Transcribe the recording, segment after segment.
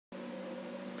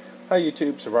Hi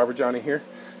YouTube, Survivor Johnny here.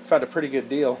 Found a pretty good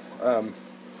deal.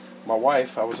 My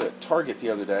wife, I was at Target the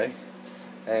other day,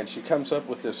 and she comes up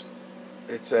with this.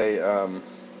 It's a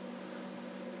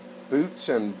Boots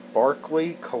and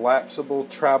Barkley collapsible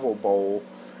travel bowl,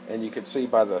 and you can see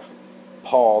by the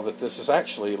paw that this is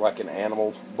actually like an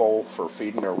animal bowl for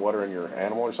feeding or watering your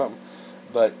animal or something.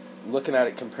 But looking at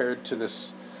it compared to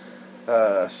this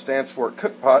Stansport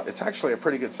cook pot, it's actually a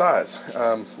pretty good size.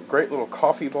 Great little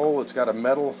coffee bowl. It's got a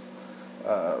metal,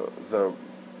 the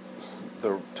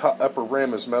upper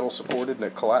rim is metal supported, and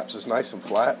it collapses nice and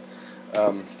flat.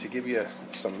 To give you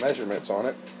some measurements on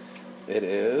it, it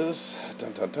is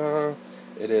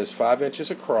it is 5 inches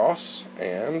across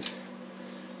and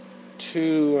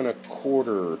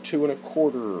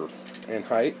 2¼ in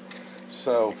height.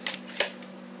 So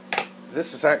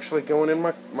this is actually going in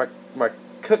my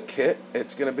cook kit.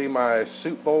 It's going to be my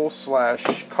soup bowl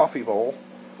 / coffee bowl,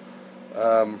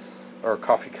 or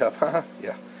coffee cup.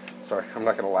 Yeah, sorry, I'm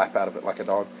not going to lap out of it like a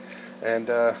dog.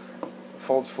 And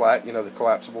folds flat, you know, the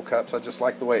collapsible cups. I just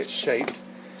like the way it's shaped.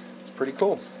 It's pretty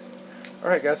cool.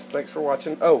 Alright guys, thanks for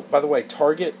watching. Oh, by the way,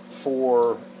 Target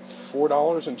for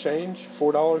 $4 and change.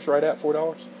 $4, right at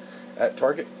 $4 at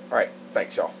Target. Alright,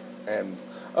 thanks y'all. And,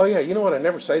 oh yeah, you know what, I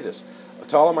never say this.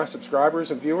 To all of my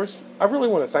subscribers and viewers, I really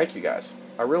want to thank you guys.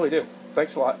 I really do.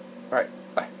 Thanks a lot. Alright.